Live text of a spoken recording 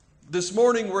This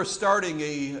morning we're starting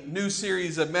a new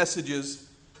series of messages.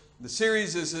 The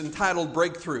series is entitled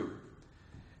Breakthrough.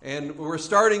 And we're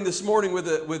starting this morning with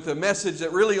a message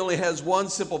that really only has one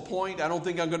simple point. I don't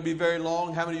think I'm going to be very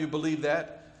long. How many of you believe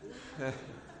that?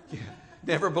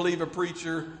 Never believe a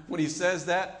preacher when he says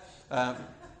that.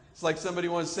 It's like somebody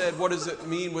once said, what does it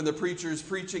mean when the preacher is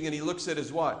preaching and he looks at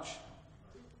his watch?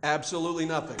 Absolutely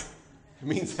nothing. It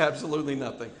means absolutely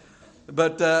nothing.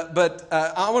 But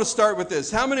I want to start with this.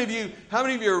 How many of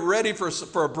you are ready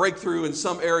for a breakthrough in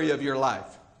some area of your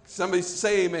life? Somebody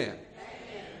say amen.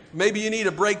 Amen. Maybe you need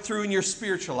a breakthrough in your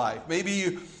spiritual life.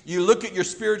 Maybe you look at your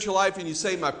spiritual life and you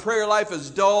say, my prayer life is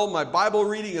dull, my Bible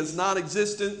reading is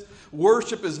non-existent,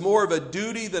 worship is more of a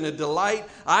duty than a delight.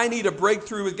 I need a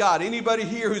breakthrough with God. Anybody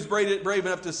here who's brave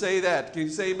enough to say that? Can you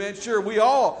say amen? Sure, we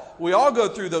all go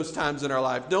through those times in our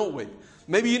life, don't we?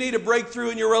 Maybe you need a breakthrough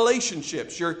in your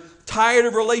relationships. You're tired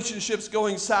of relationships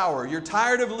going sour. You're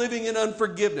tired of living in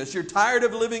unforgiveness. You're tired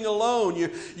of living alone.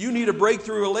 You need a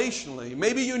breakthrough relationally.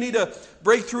 Maybe you need a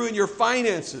breakthrough in your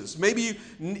finances.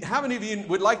 How many of you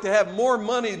would like to have more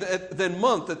money than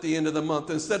month at the end of the month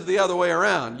instead of the other way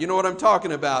around? You know what I'm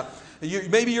talking about.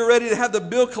 Maybe you're ready to have the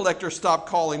bill collector stop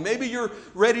calling. Maybe you're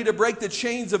ready to break the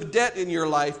chains of debt in your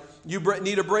life. You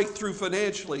need a breakthrough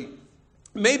financially.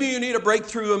 Maybe you need a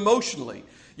breakthrough emotionally.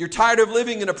 You're tired of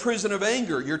living in a prison of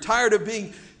anger. You're tired of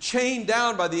being chained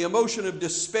down by the emotion of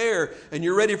despair, and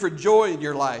you're ready for joy in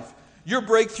your life. Your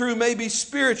breakthrough may be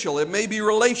spiritual. It may be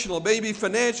relational. It may be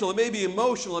financial. It may be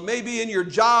emotional. It may be in your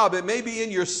job. It may be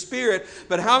in your spirit.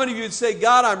 But how many of you would say,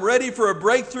 God, I'm ready for a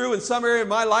breakthrough in some area of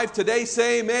my life today?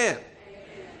 Say amen.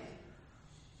 Amen.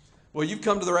 Well, you've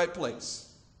come to the right place.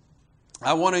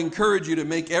 I want to encourage you to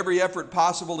make every effort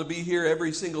possible to be here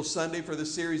every single Sunday for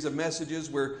this series of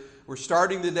messages. We're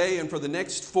starting today, and for the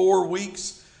next 4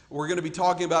 weeks, we're going to be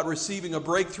talking about receiving a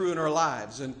breakthrough in our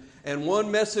lives. And one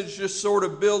message just sort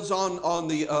of builds on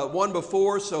the one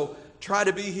before, so try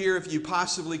to be here if you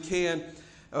possibly can.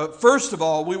 First of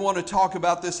all, we want to talk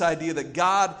about this idea that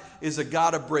God is a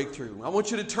God of breakthrough. I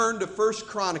want you to turn to 1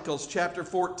 Chronicles chapter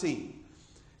 14.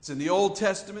 It's in the Old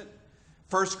Testament,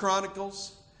 1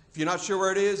 Chronicles. If you're not sure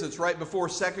where it is, it's right before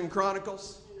 2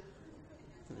 Chronicles.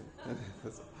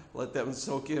 Let that one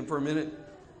soak in for a minute.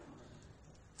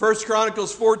 1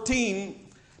 Chronicles 14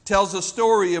 tells the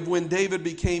story of when David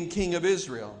became king of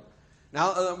Israel.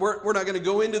 Now, we're not going to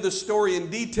go into the story in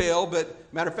detail,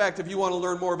 but matter of fact, if you want to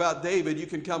learn more about David, you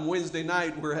can come Wednesday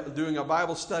night. We're doing a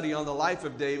Bible study on the life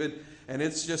of David, and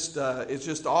it's just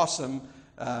awesome,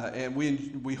 and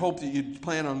we hope that you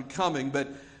plan on coming. But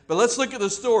let's look at the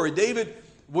story. David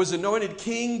was anointed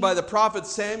king by the prophet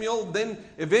Samuel. Then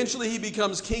eventually he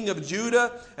becomes king of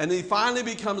Judah. And then he finally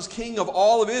becomes king of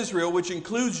all of Israel, which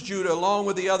includes Judah along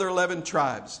with the other 11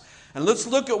 tribes. And let's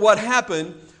look at what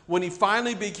happened when he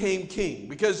finally became king.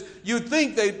 Because you'd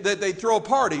think that they'd throw a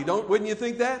party, wouldn't you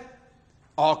think that?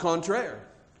 Au contraire.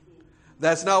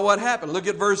 That's not what happened. Look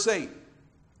at verse 8.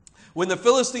 When the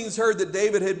Philistines heard that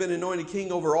David had been anointed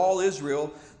king over all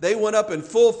Israel, they went up in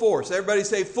full force. Everybody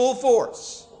say full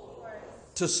force.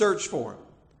 To search for him.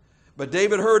 But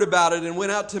David heard about it and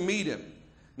went out to meet him.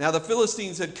 Now the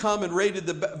Philistines had come and raided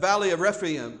the valley of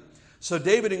Rephaim. So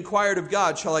David inquired of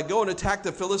God, shall I go and attack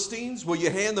the Philistines? Will you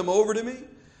hand them over to me?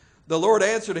 The Lord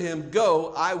answered to him,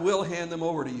 go, I will hand them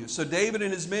over to you. So David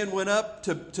and his men went up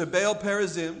to Baal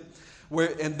Perazim,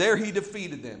 and there he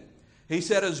defeated them. He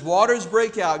said, as waters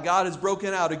break out, God has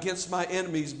broken out against my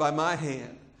enemies by my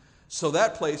hand. So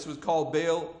that place was called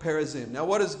Baal Perazim. Now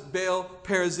what does Baal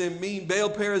Perazim mean? Baal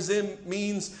Perazim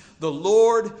means the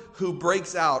Lord who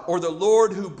breaks out, or the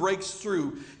Lord who breaks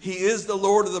through. He is the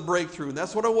Lord of the breakthrough. And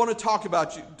that's what I want to talk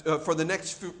about for the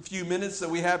next few minutes that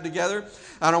we have together.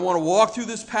 And I want to walk through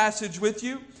this passage with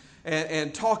you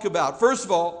and talk about. First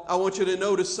of all, I want you to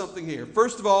notice something here.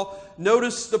 First of all,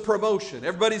 notice the promotion.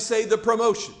 Everybody say the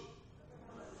promotion.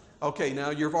 Okay, now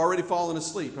you've already fallen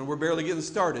asleep and we're barely getting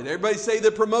started. Everybody say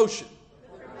the promotion.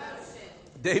 The promotion.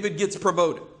 David gets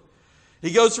promoted.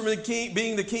 He goes from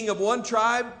being the king of one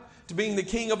tribe to being the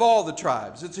king of all the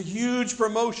tribes. It's a huge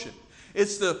promotion.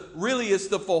 It's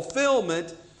the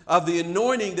fulfillment of the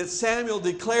anointing that Samuel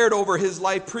declared over his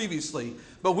life previously.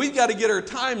 But we've got to get our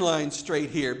timeline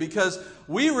straight here, because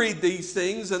we read these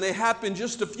things and they happen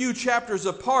just a few chapters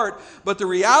apart. But the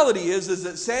reality is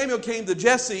that Samuel came to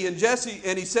Jesse and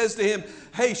he says to him,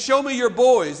 hey, show me your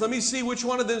boys. Let me see which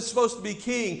one of them is supposed to be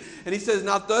king. And he says,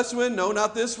 not this one, no,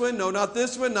 not this one, no, not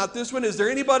this one, not this one. Is there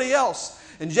anybody else?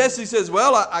 And Jesse says,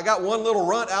 well, I got one little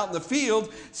runt out in the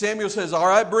field. Samuel says, all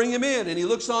right, bring him in. And he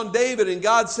looks on David, and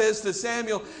God says to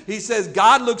Samuel, he says,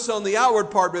 God looks on the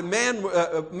outward part, but man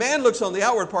looks on the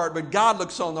outward part, but God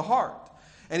looks on the heart.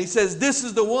 And he says, this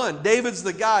is the one. David's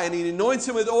the guy. And he anoints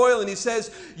him with oil, and he says,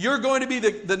 you're going to be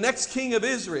the next king of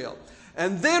Israel.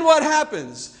 And then what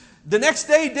happens? The next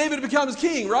day, David becomes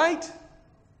king, right?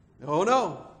 Oh,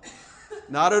 no.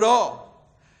 Not at all.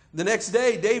 The next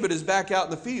day, David is back out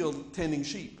in the field tending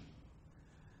sheep.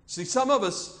 See, some of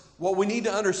us, what we need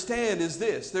to understand is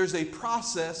this. There's a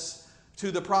process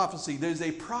to the prophecy. There's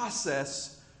a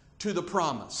process to the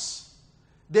promise.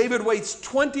 David waits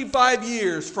 25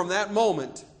 years from that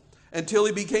moment until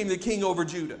he became the king over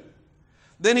Judah.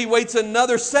 Then he waits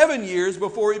another 7 years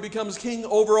before he becomes king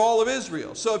over all of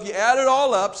Israel. So if you add it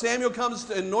all up, Samuel comes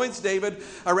and anoints David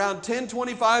around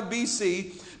 1025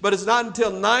 BC, but it's not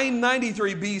until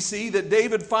 993 BC that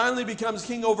David finally becomes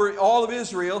king over all of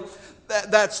Israel.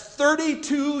 That's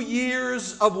 32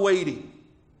 years of waiting.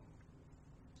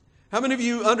 How many of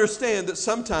you understand that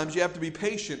sometimes you have to be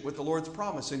patient with the Lord's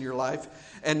promise in your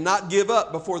life and not give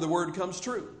up before the word comes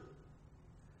true?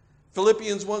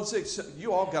 Philippians 1:6,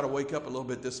 you all got to wake up a little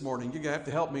bit this morning. You're going to have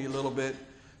to help me a little bit.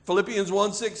 Philippians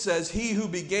 1:6 says, he who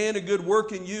began a good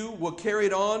work in you will carry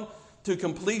it on to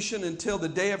completion until the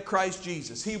day of Christ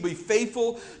Jesus. He will be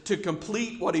faithful to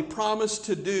complete what he promised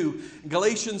to do. In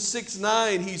Galatians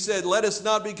 6:9, he said, let us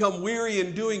not become weary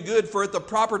in doing good, for at the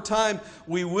proper time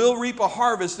we will reap a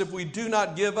harvest if we do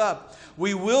not give up.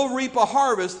 We will reap a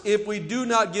harvest if we do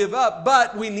not give up,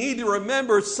 but we need to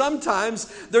remember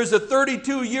sometimes there's a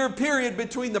 32-year period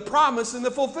between the promise and the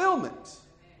fulfillment.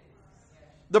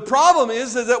 The problem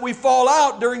is that we fall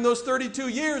out during those 32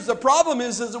 years. The problem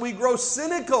is that we grow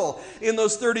cynical in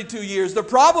those 32 years. The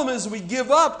problem is we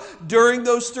give up during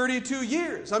those 32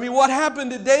 years. I mean, what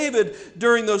happened to David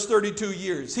during those 32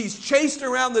 years? He's chased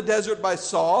around the desert by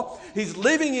Saul. He's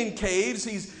living in caves.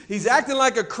 He's acting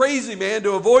like a crazy man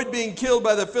to avoid being killed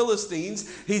by the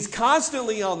Philistines. He's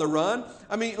constantly on the run.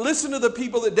 I mean, listen to the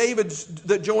people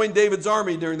that joined David's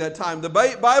army during that time. The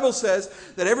Bible says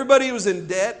that everybody was in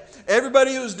debt.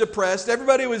 Everybody was depressed.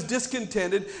 Everybody was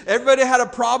discontented. Everybody had a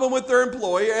problem with their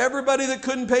employer. Everybody that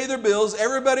couldn't pay their bills.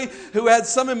 Everybody who had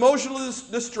some emotional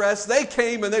distress. They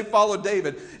came and they followed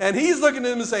David. And he's looking at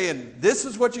them and saying, this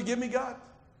is what you give me, God?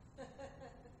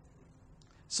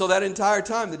 So that entire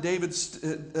time that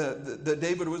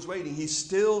David was waiting, he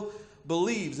still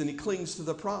believes and he clings to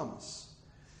the promise.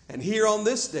 And here on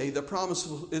this day, the promise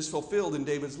is fulfilled in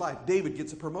David's life. David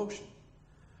gets a promotion.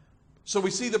 So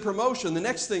we see the promotion. The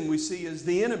next thing we see is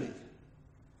the enemy.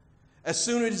 As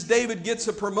soon as David gets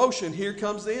a promotion, here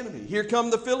comes the enemy. Here come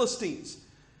the Philistines.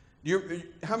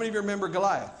 How many of you remember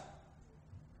Goliath?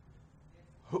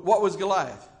 What was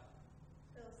Goliath?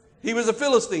 He was a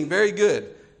Philistine. Very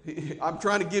good. I'm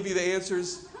trying to give you the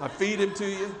answers. I feed him to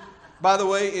you. By the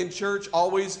way, in church,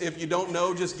 always, if you don't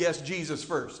know, just guess Jesus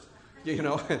first. You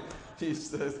know,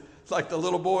 it's like the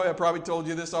little boy. I probably told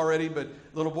you this already, but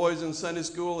little boys in Sunday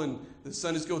school, and the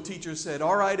Sunday school teacher said,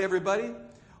 all right, everybody,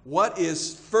 what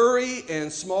is furry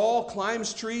and small,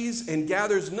 climbs trees, and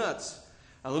gathers nuts?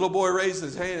 A little boy raised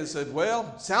his hand and said,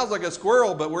 well, sounds like a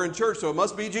squirrel, but we're in church, so it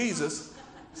must be Jesus.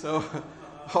 So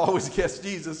I always guess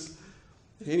Jesus.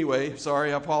 Anyway,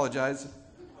 sorry, I apologize.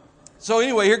 So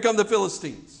anyway, here come the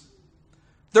Philistines.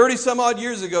 30 some odd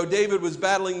years ago, David was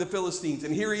battling the Philistines,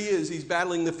 and here he is, he's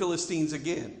battling the Philistines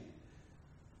again.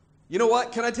 You know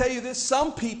what? Can I tell you this?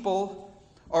 Some people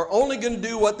are only going to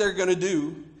do what they're going to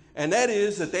do, and that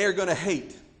is that they are going to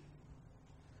hate.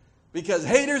 Because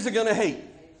haters are going to hate.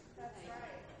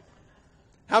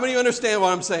 How many of you understand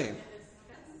what I'm saying?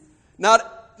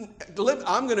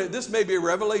 This may be a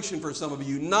revelation for some of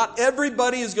you. Not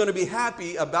everybody is going to be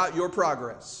happy about your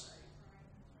progress.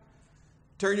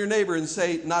 Turn your neighbor and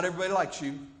say, not everybody likes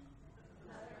you.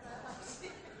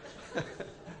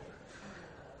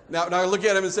 Now look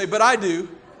at him and say, but I do.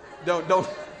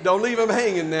 Don't leave him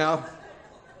hanging now.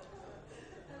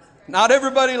 Not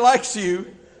everybody likes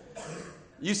you.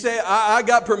 You say, I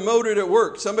got promoted at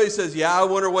work. Somebody says, yeah, I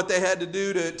wonder what they had to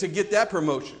do to get that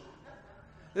promotion.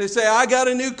 They say, I got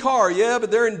a new car. Yeah, but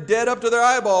they're in debt up to their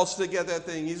eyeballs to get that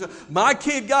thing. My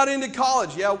kid got into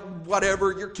college. Yeah,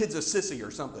 whatever. Your kid's a sissy or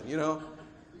something, you know.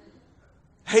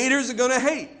 Haters are going to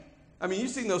hate. I mean,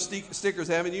 you've seen those stickers,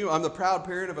 haven't you? I'm the proud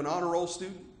parent of an honor roll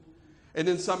student. And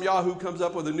then some yahoo comes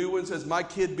up with a new one and says, my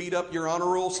kid beat up your honor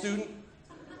roll student.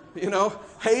 You know,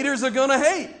 haters are going to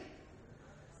hate.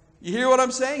 You hear what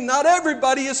I'm saying? Not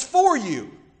everybody is for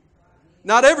you.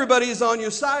 Not everybody is on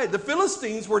your side. The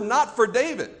Philistines were not for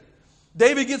David.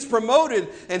 David gets promoted,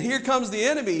 and here comes the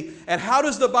enemy. And how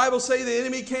does the Bible say the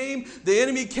enemy came? The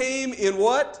enemy came in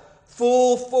what?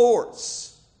 Full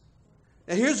force.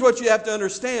 And here's what you have to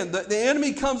understand. The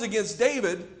enemy comes against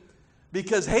David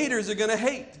because haters are going to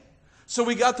hate. So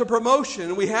we got the promotion,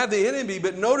 and we have the enemy,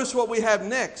 but notice what we have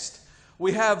next.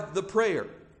 We have the prayer.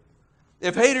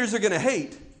 If haters are going to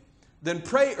hate, then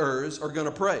prayers are going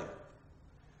to pray.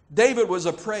 David was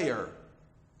a prayer.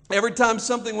 Every time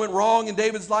something went wrong in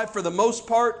David's life, for the most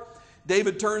part,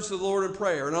 David turns to the Lord in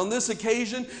prayer. And on this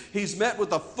occasion, he's met with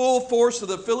the full force of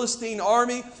the Philistine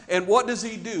army. And what does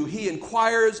he do? He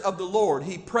inquires of the Lord.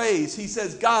 He prays. He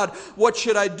says, God, what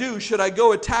should I do? Should I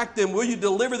go attack them? Will you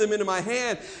deliver them into my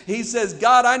hand? He says,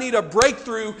 God, I need a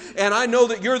breakthrough, and I know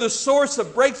that you're the source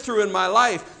of breakthrough in my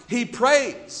life. He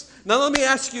prays. Now let me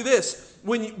ask you this.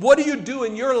 What do you do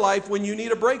in your life when you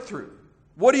need a breakthrough?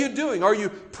 What are you doing? Are you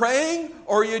praying,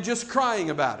 or are you just crying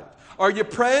about it? Are you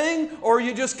praying, or are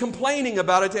you just complaining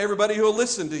about it to everybody who will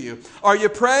listen to you? Are you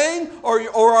praying, or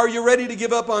are you ready to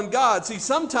give up on God? See,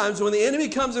 sometimes when the enemy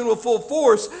comes in with full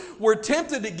force, we're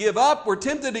tempted to give up, we're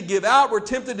tempted to give out, we're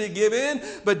tempted to give in.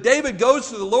 But David goes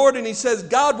to the Lord and he says,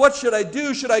 God, what should I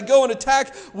do? Should I go and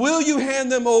attack? Will you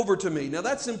hand them over to me? Now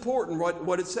that's important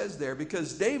what it says there,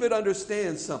 because David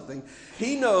understands something.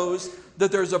 He knows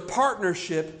that there's a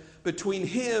partnership between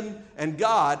him and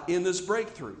God in this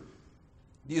breakthrough.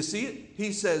 Do you see it?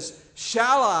 He says,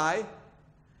 shall I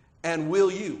and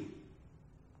will you?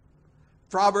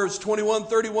 Proverbs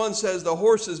 21:31 says, the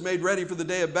horse is made ready for the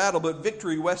day of battle, but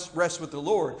victory rests with the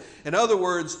Lord. In other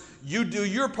words, you do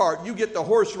your part. You get the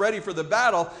horse ready for the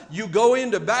battle. You go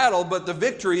into battle, but the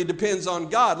victory depends on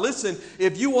God. Listen,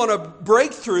 if you want a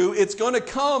breakthrough, it's going to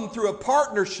come through a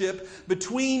partnership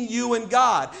between you and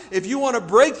God. If you want a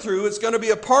breakthrough, it's going to be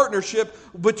a partnership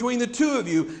between the two of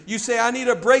you. You say, I need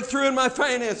a breakthrough in my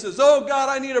finances. Oh, God,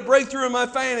 I need a breakthrough in my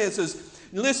finances.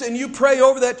 Listen, you pray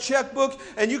over that checkbook,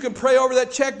 and you can pray over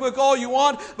that checkbook all you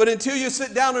want, but until you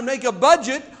sit down and make a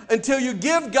budget, until you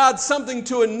give God something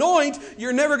to anoint,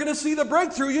 you're never going to see the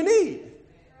breakthrough you need.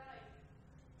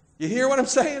 You hear what I'm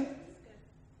saying?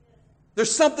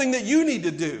 There's something that you need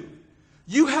to do.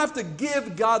 You have to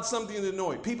give God something to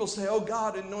anoint. People say, oh,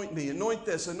 God, anoint me, anoint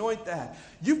this, anoint that.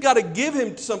 You've got to give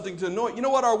him something to anoint. You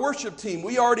know what? Our worship team,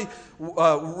 we already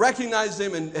recognized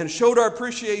them and showed our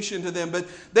appreciation to them. But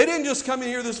they didn't just come in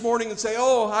here this morning and say,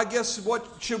 oh, I guess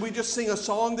should we just sing a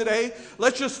song today?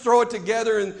 Let's just throw it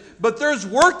together. But there's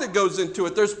work that goes into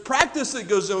it. There's practice that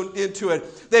goes into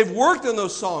it. They've worked on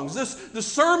those songs. The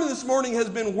sermon this morning has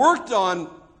been worked on.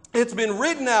 It's been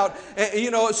written out,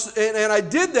 and I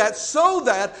did that so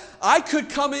that I could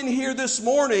come in here this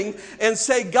morning and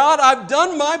say, God, I've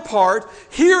done my part.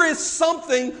 Here is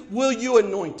something. Will you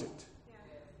anoint it?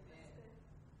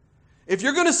 If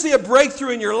you're going to see a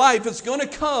breakthrough in your life, it's going to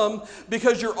come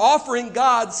because you're offering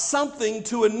God something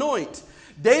to anoint.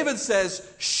 David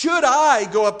says, should I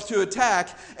go up to attack,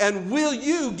 and will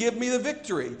you give me the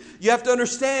victory? You have to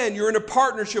understand you're in a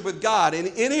partnership with God. In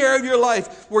any area of your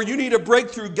life where you need a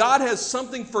breakthrough, God has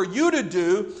something for you to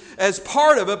do as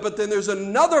part of it, but then there's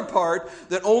another part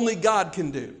that only God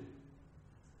can do.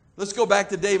 Let's go back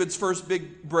to David's first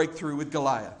big breakthrough with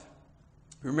Goliath.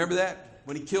 Remember that?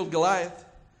 When he killed Goliath,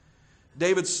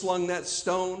 David slung that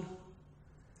stone.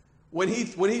 When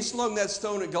he slung that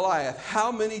stone at Goliath,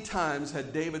 how many times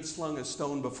had David slung a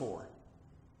stone before?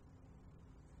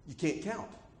 You can't count.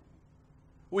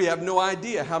 We have no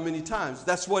idea how many times.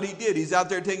 That's what he did. He's out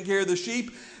there taking care of the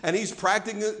sheep, and he's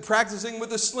practicing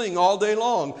with a sling all day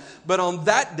long. But on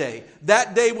that day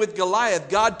with Goliath,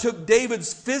 God took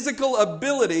David's physical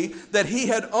ability that he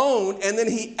had owned, and then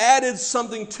he added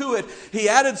something to it. He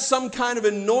added some kind of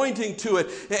anointing to it.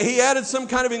 He added some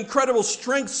kind of incredible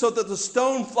strength so that the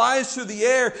stone flies through the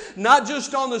air, not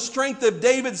just on the strength of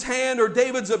David's hand or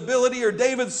David's ability or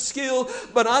David's skill,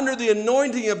 but under the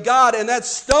anointing of God. And that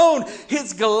stone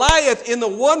hits Goliath in the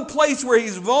one place where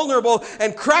he's vulnerable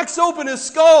and cracks open his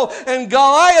skull. And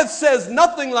Goliath says,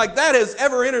 nothing like that has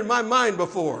ever entered my mind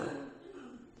before.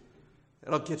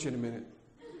 And I'll catch you in a minute.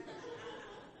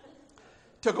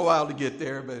 Took a while to get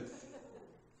there, but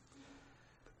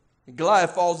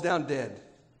Goliath falls down dead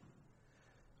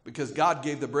because God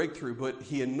gave the breakthrough, but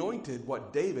he anointed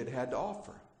what David had to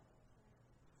offer.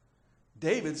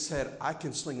 David said, I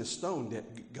can sling a stone,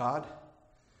 God.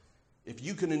 If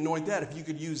you can anoint that, if you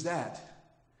could use that,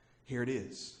 here it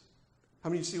is.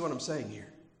 How many of you see what I'm saying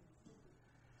here?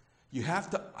 You have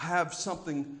to have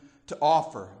something to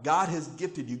offer. God has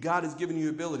gifted you. God has given you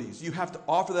abilities. You have to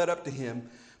offer that up to him.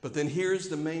 But then here's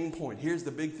the main point. Here's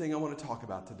the big thing I want to talk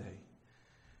about today.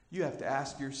 You have to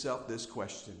ask yourself this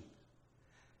question.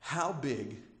 How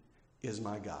big is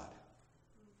my God?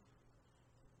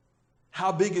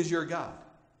 How big is your God?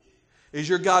 Is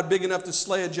your God big enough to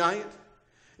slay a giant?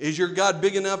 Is your God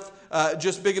big enough,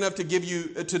 just big enough to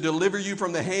to deliver you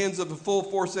from the hands of a full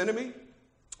force enemy?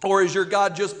 Or is your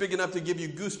God just big enough to give you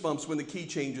goosebumps when the key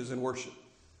changes in worship?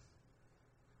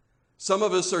 Some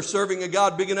of us are serving a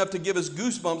God big enough to give us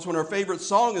goosebumps when our favorite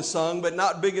song is sung, but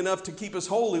not big enough to keep us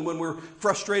holy when we're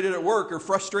frustrated at work or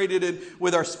frustrated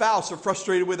with our spouse or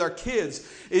frustrated with our kids.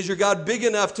 Is your God big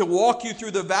enough to walk you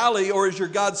through the valley, or is your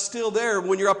God still there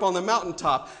when you're up on the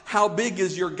mountaintop? How big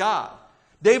is your God?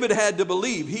 David had to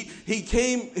believe. He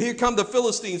came, here come the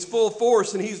Philistines full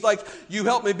force, and he's like, you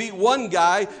help me beat one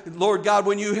guy. Lord God,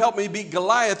 when you help me beat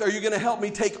Goliath, are you going to help me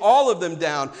take all of them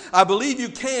down? I believe you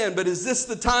can, but is this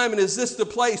the time and is this the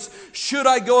place? Should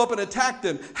I go up and attack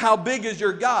them? How big is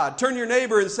your God? Turn to your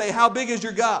neighbor and say, how big is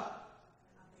your God?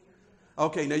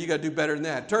 Okay, now you got to do better than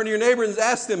that. Turn to your neighbor and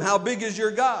ask them, how big is your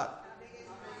God?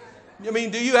 I mean,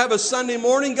 do you have a Sunday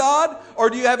morning God, or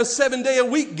do you have a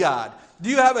 7-day-a-week God? Do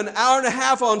you have an hour and a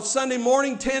half on Sunday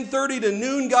morning, 10:30 to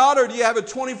noon God, or do you have a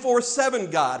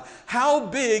 24/7 God? How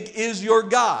big is your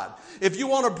God? If you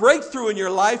want a breakthrough in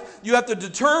your life, you have to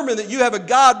determine that you have a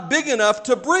God big enough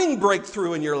to bring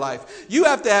breakthrough in your life. You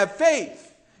have to have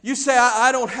faith. You say,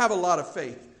 I don't have a lot of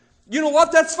faith. You know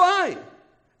what? That's fine.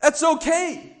 That's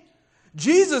okay.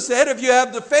 Jesus said if you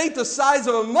have the faith the size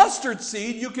of a mustard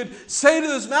seed, you could say to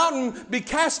this mountain, be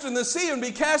cast in the sea, and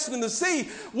be cast in the sea.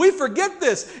 We forget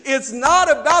this. It's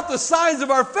not about the size of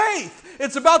our faith.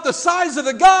 It's about the size of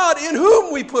the God in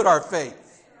whom we put our faith.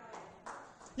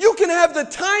 You can have the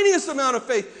tiniest amount of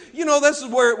faith. You know, this is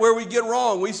where we get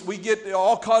wrong. We get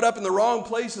all caught up in the wrong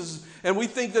places, and we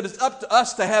think that it's up to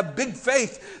us to have big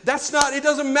faith. That's not, it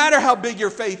doesn't matter how big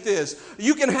your faith is.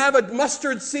 You can have a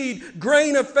mustard seed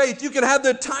grain of faith. You can have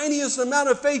the tiniest amount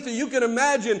of faith that you can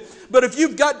imagine. But if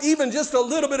you've got even just a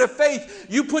little bit of faith,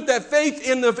 you put that faith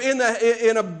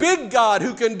in a big God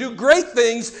who can do great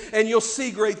things, and you'll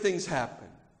see great things happen.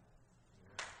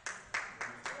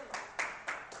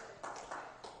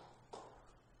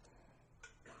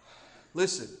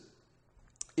 Listen,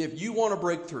 if you want a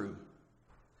breakthrough,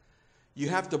 you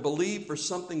have to believe for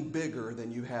something bigger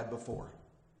than you had before.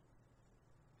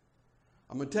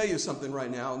 I'm going to tell you something right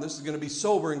now, and this is going to be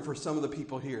sobering for some of the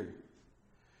people here.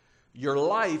 Your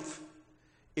life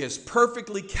is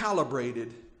perfectly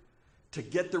calibrated to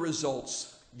get the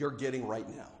results you're getting right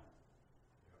now.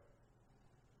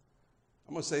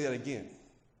 I'm going to say that again.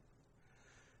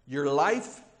 Your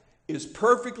life is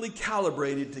perfectly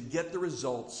calibrated to get the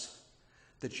results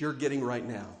that you're getting right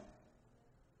now.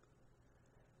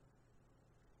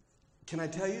 Can I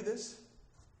tell you this?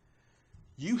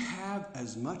 You have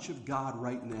as much of God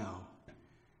right now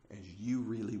as you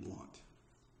really want.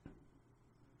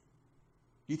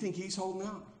 You think He's holding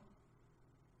out?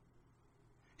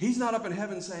 He's not up in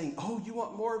heaven saying, oh, you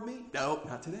want more of me? No,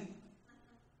 not today.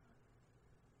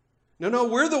 No,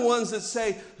 we're the ones that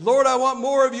say, Lord, I want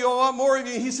more of you, I want more of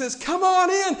you. He says, come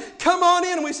on in, come on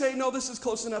in. And we say, no, this is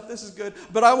close enough, this is good,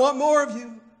 but I want more of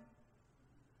you.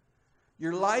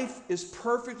 Your life is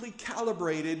perfectly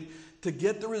calibrated to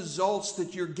get the results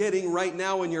that you're getting right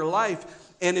now in your life.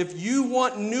 And if you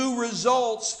want new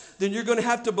results, then you're going to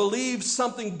have to believe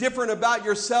something different about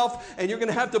yourself, and you're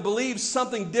going to have to believe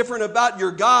something different about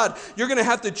your God. You're going to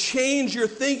have to change your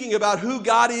thinking about who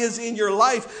God is in your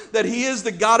life, that He is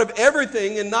the God of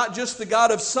everything and not just the God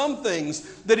of some things,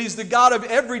 that He's the God of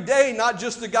every day, not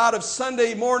just the God of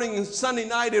Sunday morning and Sunday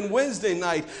night and Wednesday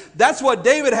night. That's what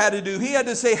David had to do. He had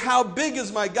to say, how big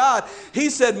is my God? He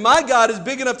said, my God is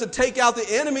big enough to take out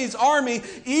the enemy's army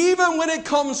even when it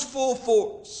comes full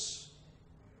force.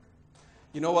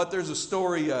 You know what? There's a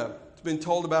story it's been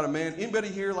told about a man. Anybody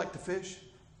here like to fish?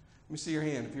 Let me see your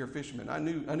hand if you're a fisherman. I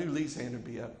knew Lee's hand would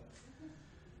be up.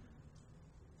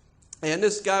 And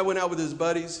this guy went out with his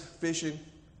buddies fishing.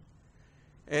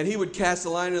 And he would cast the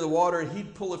line into the water and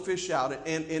he'd pull a fish out.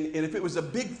 And if it was a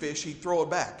big fish, he'd throw it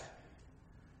back.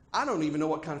 I don't even know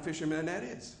what kind of fisherman that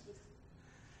is.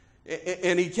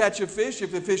 And he'd catch a fish.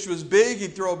 If the fish was big,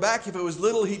 he'd throw it back. If it was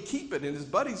little, he'd keep it. And his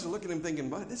buddies are looking at him thinking,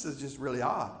 "Boy, this is just really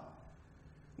odd."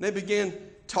 And they began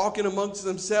talking amongst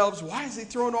themselves, why is he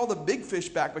throwing all the big fish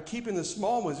back but keeping the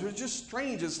small ones? It was just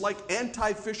strange. It's like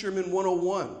anti-fisherman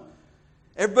 101.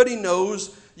 Everybody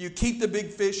knows you keep the big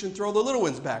fish and throw the little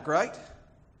ones back, right?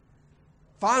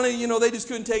 Finally, they just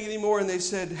couldn't take it anymore, and they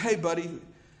said, "Hey, buddy,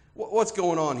 what's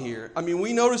going on here? I mean,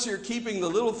 we notice you're keeping the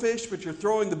little fish, but you're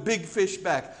throwing the big fish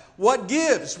back. What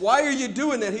gives? Why are you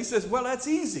doing that?" He says, "Well, that's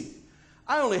easy.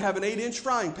 I only have an 8-inch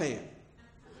frying pan."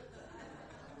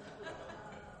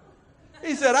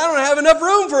 He said, I don't have enough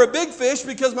room for a big fish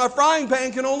because my frying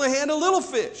pan can only handle little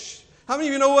fish. How many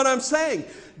of you know what I'm saying?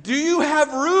 Do you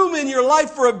have room in your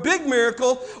life for a big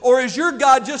miracle, or is your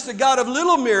God just a God of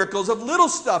little miracles, of little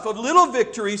stuff, of little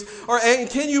victories? And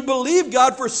can you believe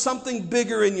God for something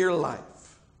bigger in your life?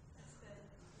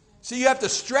 So you have to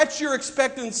stretch your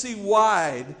expectancy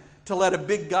wide to let a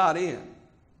big God in.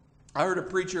 I heard a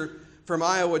preacher from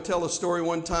Iowa tell a story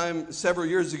one time several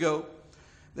years ago.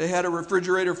 They had a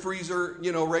refrigerator freezer,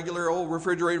 regular old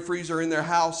refrigerator freezer in their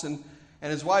house, and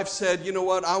his wife said, you know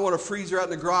what, I want a freezer out in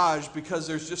the garage because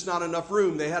there's just not enough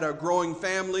room. They had a growing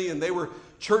family, and they were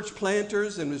church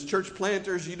planters, and as church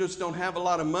planters, you just don't have a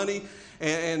lot of money,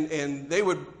 and they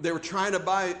were trying to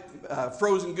buy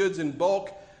frozen goods in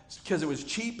bulk because it was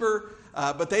cheaper,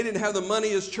 but they didn't have the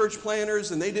money as church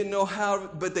planters, and they didn't know how,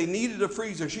 but they needed a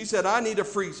freezer. She said, I need a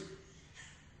freezer.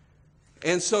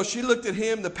 And so she looked at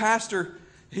him, the pastor.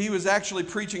 He was actually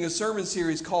preaching a sermon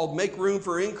series called Make Room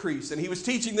for Increase. And he was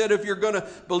teaching that if you're going to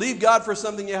believe God for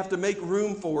something, you have to make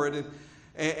room for it.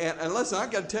 And listen, I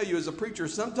got to tell you, as a preacher,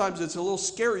 sometimes it's a little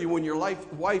scary when your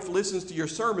wife listens to your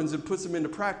sermons and puts them into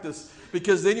practice,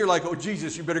 because then you're like, oh,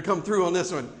 Jesus, you better come through on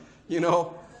this one.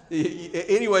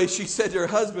 Anyway, she said to her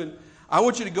husband, I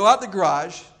want you to go out the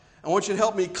garage. I want you to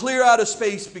help me clear out a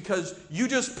space because you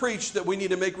just preached that we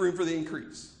need to make room for the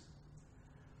increase.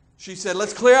 She said,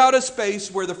 let's clear out a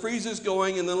space where the freezer's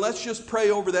going, and then let's just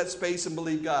pray over that space and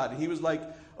believe God. And he was like,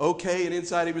 okay. And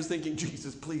inside he was thinking,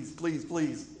 Jesus, please, please,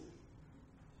 please.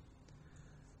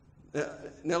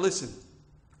 Now listen,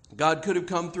 God could have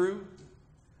come through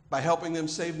by helping them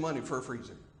save money for a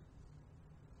freezer.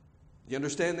 You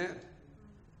understand that?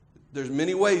 There's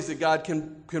many ways that God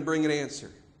can bring an answer.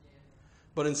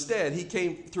 But instead, he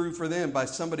came through for them by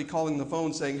somebody calling the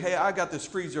phone saying, hey, I got this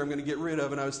freezer I'm going to get rid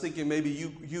of, and I was thinking maybe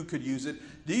you could use it.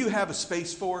 Do you have a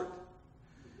space for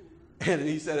it? And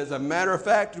he said, as a matter of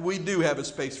fact, we do have a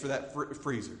space for that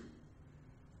freezer.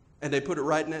 And they put it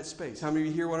right in that space. How many of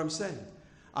you hear what I'm saying?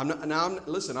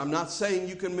 Listen, I'm not saying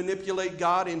you can manipulate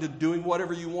God into doing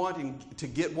whatever you want and to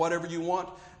get whatever you want.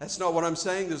 That's not what I'm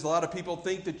saying. There's a lot of people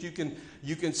think that you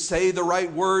can say the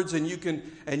right words and you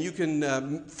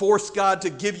can force God to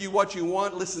give you what you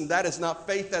want. Listen, that is not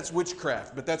faith. That's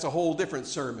witchcraft. But that's a whole different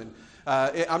sermon.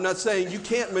 I'm not saying you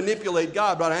can't manipulate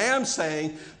God, but I am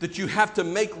saying that you have to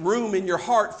make room in your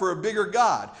heart for a bigger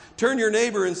God. Turn your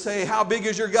neighbor and say, how big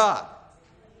is your God?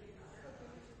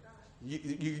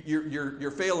 You're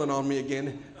failing on me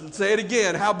again. Say it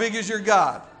again. How big is your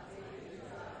God?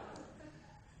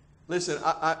 Listen,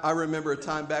 I remember a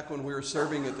time back when we were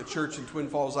serving at the church in Twin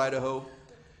Falls, Idaho,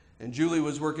 and Julie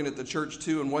was working at the church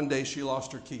too, and one day she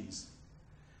lost her keys.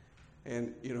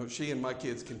 And, she and my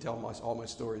kids can tell all my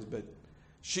stories, but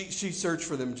she searched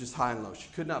for them just high and low. She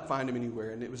could not find them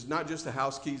anywhere, and it was not just the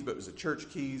house keys, but it was the church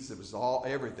keys. It was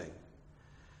everything.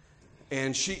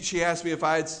 And she asked me if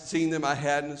I had seen them. I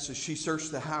hadn't. So she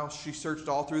searched the house. She searched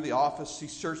all through the office. She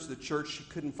searched the church. She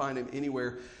couldn't find him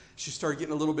anywhere. She started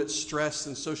getting a little bit stressed.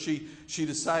 And so she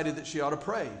decided that she ought to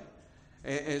pray.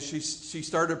 And she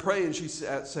started to pray. And she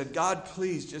said, God,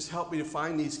 please just help me to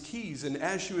find these keys. And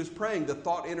as she was praying, the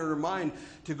thought entered her mind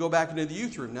to go back into the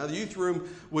youth room. Now, the youth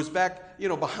room was back,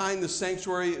 behind the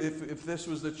sanctuary. If this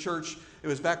was the church, it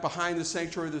was back behind the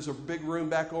sanctuary. There's a big room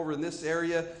back over in this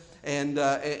area. And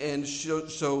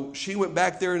so she went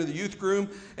back there into the youth room,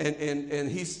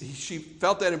 and she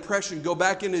felt that impression, go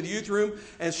back into the youth room,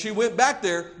 and she went back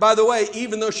there, by the way,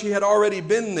 even though she had already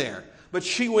been there. But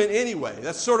she went anyway.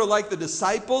 That's sort of like the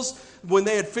disciples when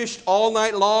they had fished all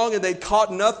night long and they'd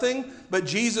caught nothing, but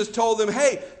Jesus told them,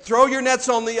 hey, throw your nets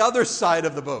on the other side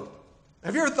of the boat.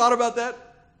 Have you ever thought about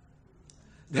that?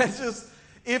 That's just...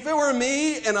 If it were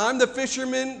me and I'm the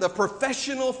fisherman, the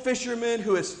professional fisherman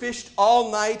who has fished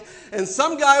all night, and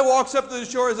some guy walks up to the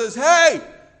shore and says, hey,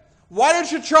 why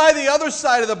don't you try the other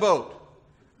side of the boat?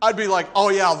 I'd be like, oh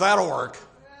yeah, that'll work.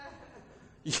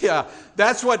 Yeah,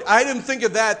 that's what, I didn't think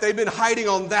of that. They've been hiding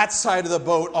on that side of the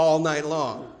boat all night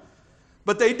long.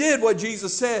 But they did what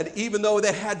Jesus said, even though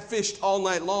they had fished all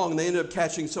night long. They ended up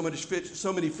catching so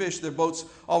many fish, their boats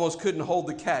almost couldn't hold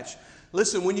the catch.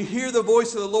 Listen, when you hear the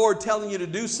voice of the Lord telling you to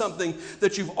do something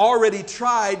that you've already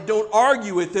tried, don't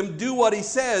argue with Him. Do what He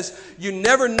says. You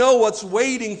never know what's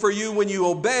waiting for you when you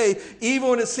obey, even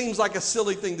when it seems like a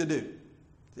silly thing to do.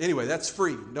 Anyway, that's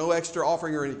free. No extra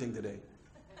offering or anything today.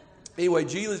 Anyway,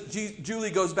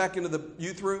 Julie goes back into the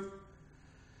youth room.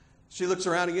 She looks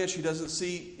around again. She doesn't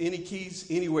see any keys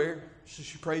anywhere. So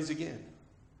she prays again.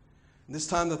 And this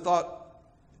time the thought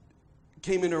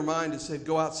came into her mind and said,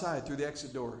 go outside through the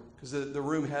exit door. Because the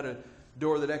room had a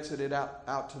door that exited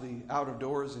out to the out of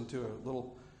doors into a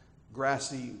little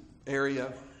grassy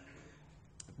area.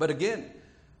 But again,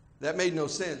 that made no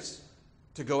sense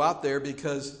to go out there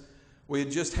because we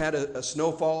had just had a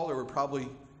snowfall. There were probably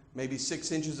maybe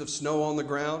 6 inches of snow on the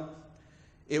ground.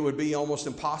 It would be almost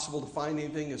impossible to find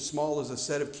anything as small as a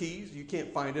set of keys. You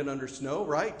can't find it under snow,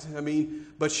 right?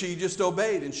 But she just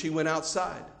obeyed and she went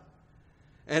outside.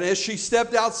 And as she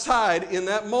stepped outside in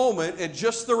that moment, at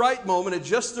just the right moment, at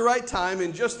just the right time,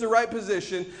 in just the right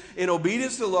position, in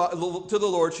obedience to the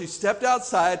Lord, she stepped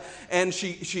outside and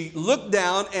she looked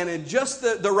down, and in just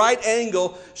the right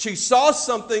angle, she saw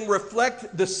something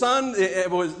reflect the sun.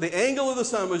 The angle of the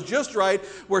sun was just right,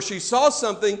 where she saw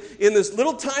something in this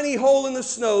little tiny hole in the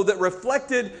snow that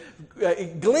reflected,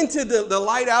 glinted the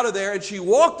light out of there, and she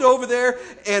walked over there,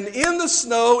 and in the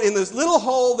snow, in this little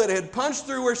hole that had punched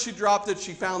through where she dropped it,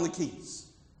 she found the keys.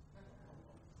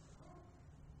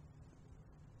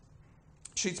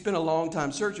 She'd spent a long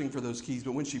time searching for those keys,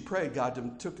 but when she prayed,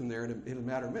 God took them there in a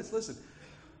matter of minutes. Listen,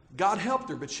 God helped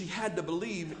her, but she had to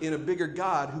believe in a bigger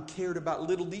God who cared about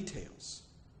little details.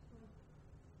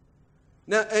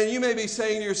 Now, and you may be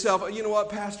saying to yourself, you know what,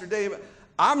 Pastor Dave,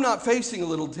 I'm not facing a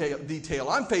little detail.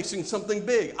 I'm facing something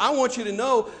big. I want you to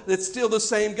know that it's still the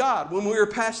same God. When we were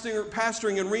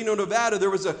pastoring in Reno, Nevada,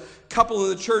 there was a couple in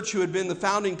the church who had been the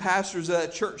founding pastors of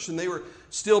that church, and they were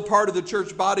still part of the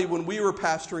church body when we were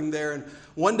pastoring there. And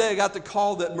one day I got the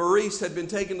call that Maurice had been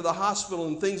taken to the hospital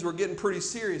and things were getting pretty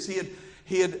serious.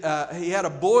 He had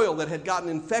a boil that had gotten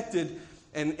infected,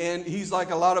 and he's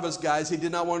like a lot of us guys. He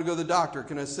did not want to go to the doctor.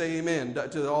 Can I say amen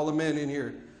to all the men in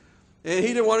here? And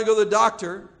he didn't want to go to the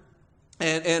doctor,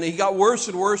 and he got worse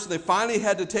and worse, and they finally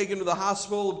had to take him to the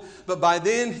hospital. But by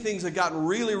then, things had gotten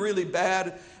really, really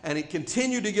bad, and it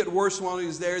continued to get worse while he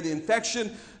was there. The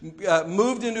infection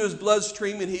moved into his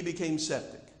bloodstream, and he became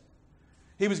septic.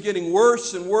 He was getting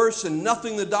worse and worse, and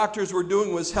nothing the doctors were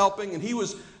doing was helping, and he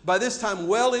was, by this time,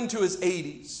 well into his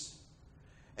 80s.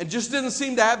 And just didn't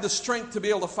seem to have the strength to be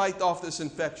able to fight off this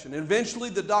infection. And eventually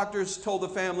the doctors told the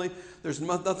family, there's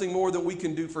nothing more that we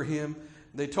can do for him.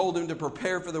 They told him to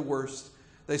prepare for the worst.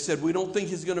 They said, we don't think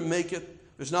he's going to make it.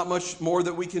 There's not much more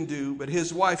that we can do. But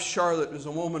his wife, Charlotte, is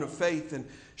a woman of faith, and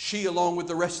she, along with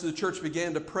the rest of the church,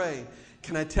 began to pray.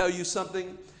 Can I tell you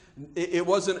something? It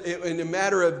wasn't in a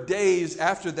matter of days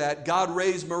after that, God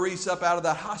raised Maurice up out of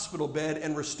that hospital bed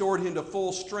and restored him to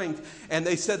full strength. And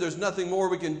they said there's nothing more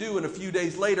we can do. And a few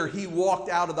days later, he walked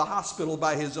out of the hospital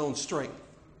by his own strength.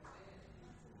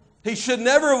 He should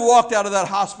never have walked out of that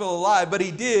hospital alive, but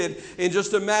he did in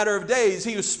just a matter of days.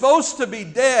 He was supposed to be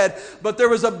dead, but there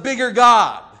was a bigger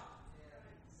God.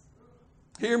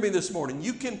 Hear me this morning.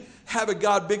 You can have a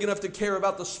God big enough to care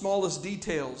about the smallest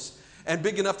details, and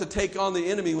big enough to take on the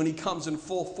enemy when he comes in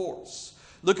full force.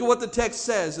 Look at what the text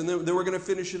says, and then we're going to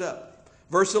finish it up.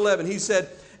 Verse 11, he said,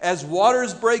 as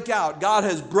waters break out, God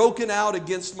has broken out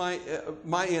against my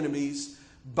enemies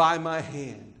by my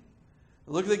hand.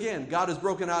 Look again, God has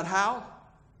broken out how?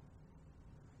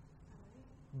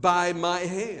 By my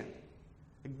hand.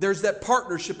 There's that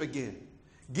partnership again.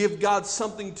 Give God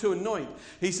something to anoint.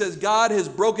 He says God has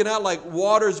broken out like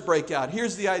waters break out.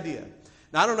 Here's the idea.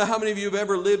 Now, I don't know how many of you have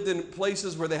ever lived in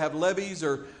places where they have levees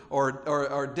or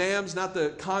dams, not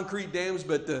the concrete dams,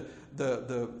 but the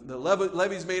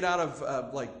levees made out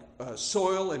of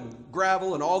soil and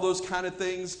gravel and all those kind of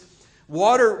things.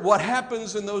 Water, what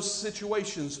happens in those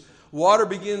situations, water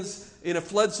begins, in a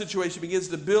flood situation, begins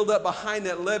to build up behind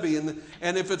that levee.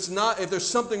 And if there's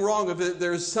something wrong with it,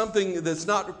 there's something that's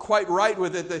not quite right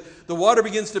with it, the water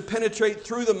begins to penetrate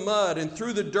through the mud and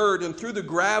through the dirt and through the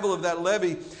gravel of that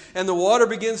levee. And the water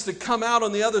begins to come out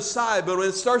on the other side. But when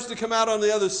it starts to come out on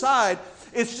the other side,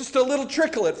 it's just a little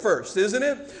trickle at first, isn't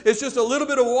it? It's just a little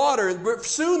bit of water. But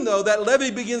soon, though, that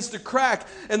levee begins to crack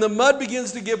and the mud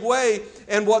begins to give way.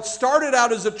 And what started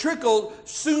out as a trickle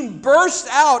soon burst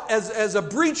out as a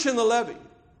breach in the levee.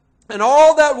 And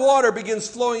all that water begins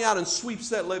flowing out and sweeps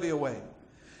that levee away.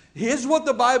 Here's what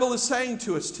the Bible is saying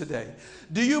to us today.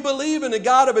 Do you believe in a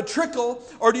God of a trickle,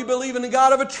 or do you believe in a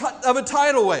God of a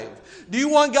tidal wave? Do you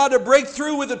want God to break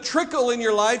through with a trickle in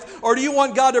your life, or do you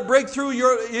want God to break through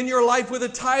in your life with a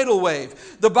tidal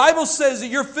wave? The Bible says that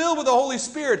you're filled with the Holy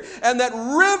Spirit and that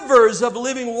rivers of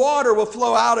living water will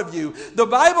flow out of you. The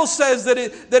Bible says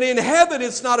that in heaven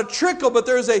it's not a trickle, but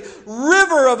there's a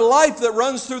river of life that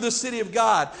runs through the city of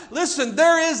God. Listen,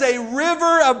 there is a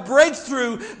river of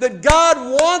breakthrough that God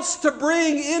wants to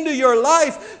bring into your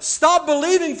life. Stop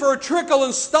believing for a trickle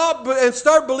and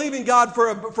start believing God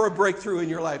for a breakthrough in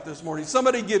your life this morning.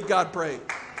 Somebody give God praise.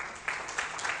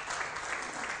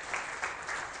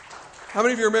 How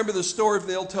many of you remember the story from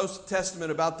the Old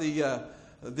Testament about the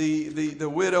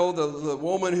widow, the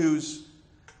woman whose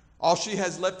All she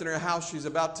has left in her house, she's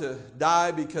about to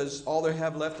die because all they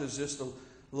have left is just a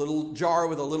little jar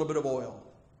with a little bit of oil.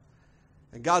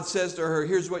 And God says to her,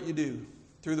 here's what you do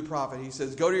through the prophet. He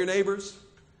says, go to your neighbors,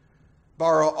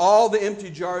 borrow all the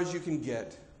empty jars you can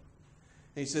get.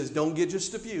 And he says, don't get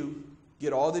just a few,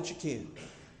 get all that you can.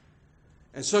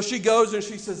 And so she goes and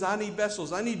she says, I need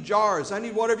vessels, I need jars, I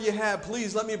need whatever you have,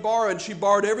 please let me borrow. And she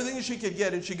borrowed everything she could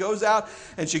get, and she goes out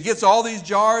and she gets all these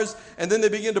jars, and then they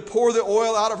begin to pour the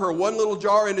oil out of her one little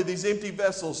jar into these empty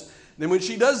vessels. And then when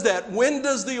she does that, when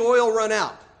does the oil run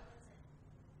out?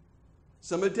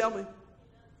 Somebody tell me.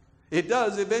 It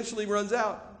does, eventually runs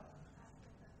out.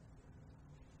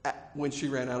 When she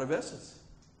ran out of vessels.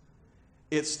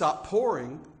 It stopped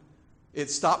pouring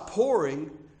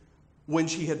when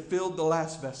she had filled the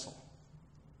last vessel.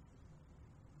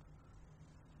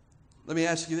 Let me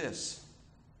ask you this.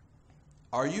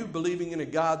 Are you believing in a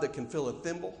God that can fill a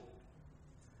thimble?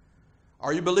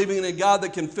 Are you believing in a God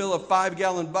that can fill a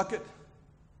 5-gallon bucket?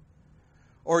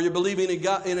 Or are you believing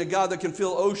in a God that can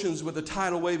fill oceans with the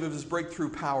tidal wave of His breakthrough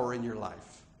power in your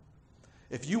life?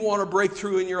 If you want a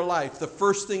breakthrough in your life, the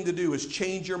first thing to do is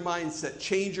change your mindset,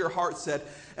 change your heart set,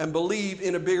 and believe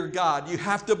in a bigger God. You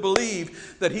have to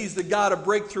believe that He's the God of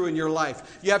breakthrough in your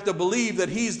life. You have to believe that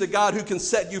He's the God who can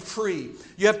set you free.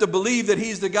 You have to believe that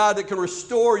He's the God that can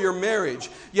restore your marriage.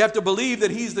 You have to believe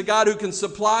that He's the God who can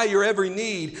supply your every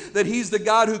need, that He's the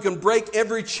God who can break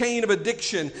every chain of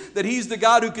addiction, that He's the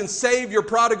God who can save your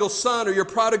prodigal son or your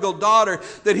prodigal daughter,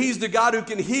 that He's the God who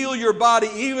can heal your body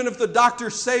even if the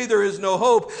doctors say there is no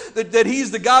hope, that He's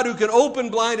the God who can open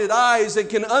blinded eyes and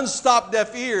can unstop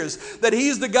deaf ears, that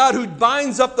He's the God who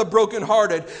binds up the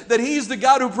brokenhearted, that He's the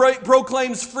God who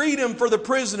proclaims freedom for the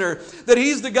prisoner, that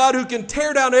He's the God who can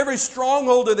tear down every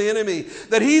stronghold of the enemy,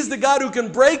 that He's the God who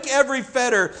can break every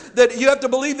fetter, that you have to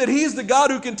believe that He's the God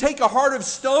who can take a heart of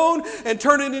stone and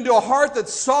turn it into a heart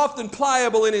that's soft and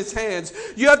pliable in His hands.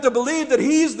 You have to believe that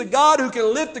He's the God who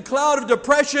can lift the cloud of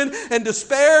depression and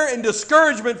despair and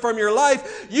discouragement from your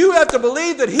life. You have to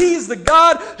believe that He's the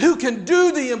God who can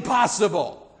do the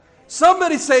impossible.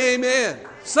 Somebody say amen.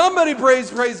 Somebody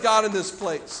praise God in this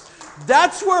place.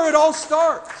 That's where it all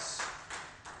starts.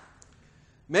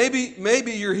 Maybe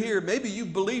you're here. Maybe you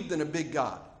believed in a big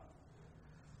God.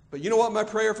 But you know what my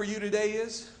prayer for you today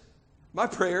is? My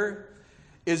prayer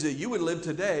is that you would leave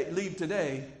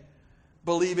today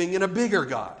believing in a bigger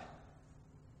God.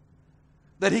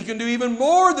 That He can do even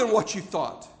more than what you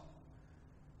thought.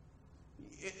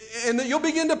 And that you'll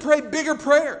begin to pray bigger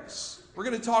prayers. We're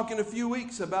going to talk in a few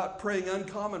weeks about praying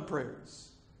uncommon prayers.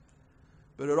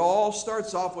 But it all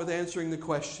starts off with answering the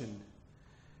question,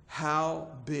 how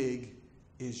big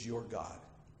is your God?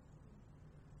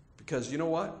 Because you know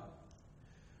what?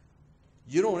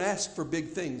 You don't ask for big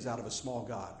things out of a small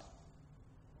God.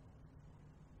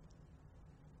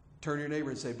 Turn to your neighbor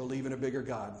and say, believe in a bigger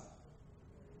God.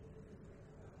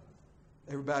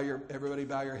 Everybody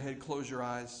bow your head, close your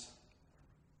eyes.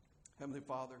 Heavenly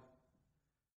Father.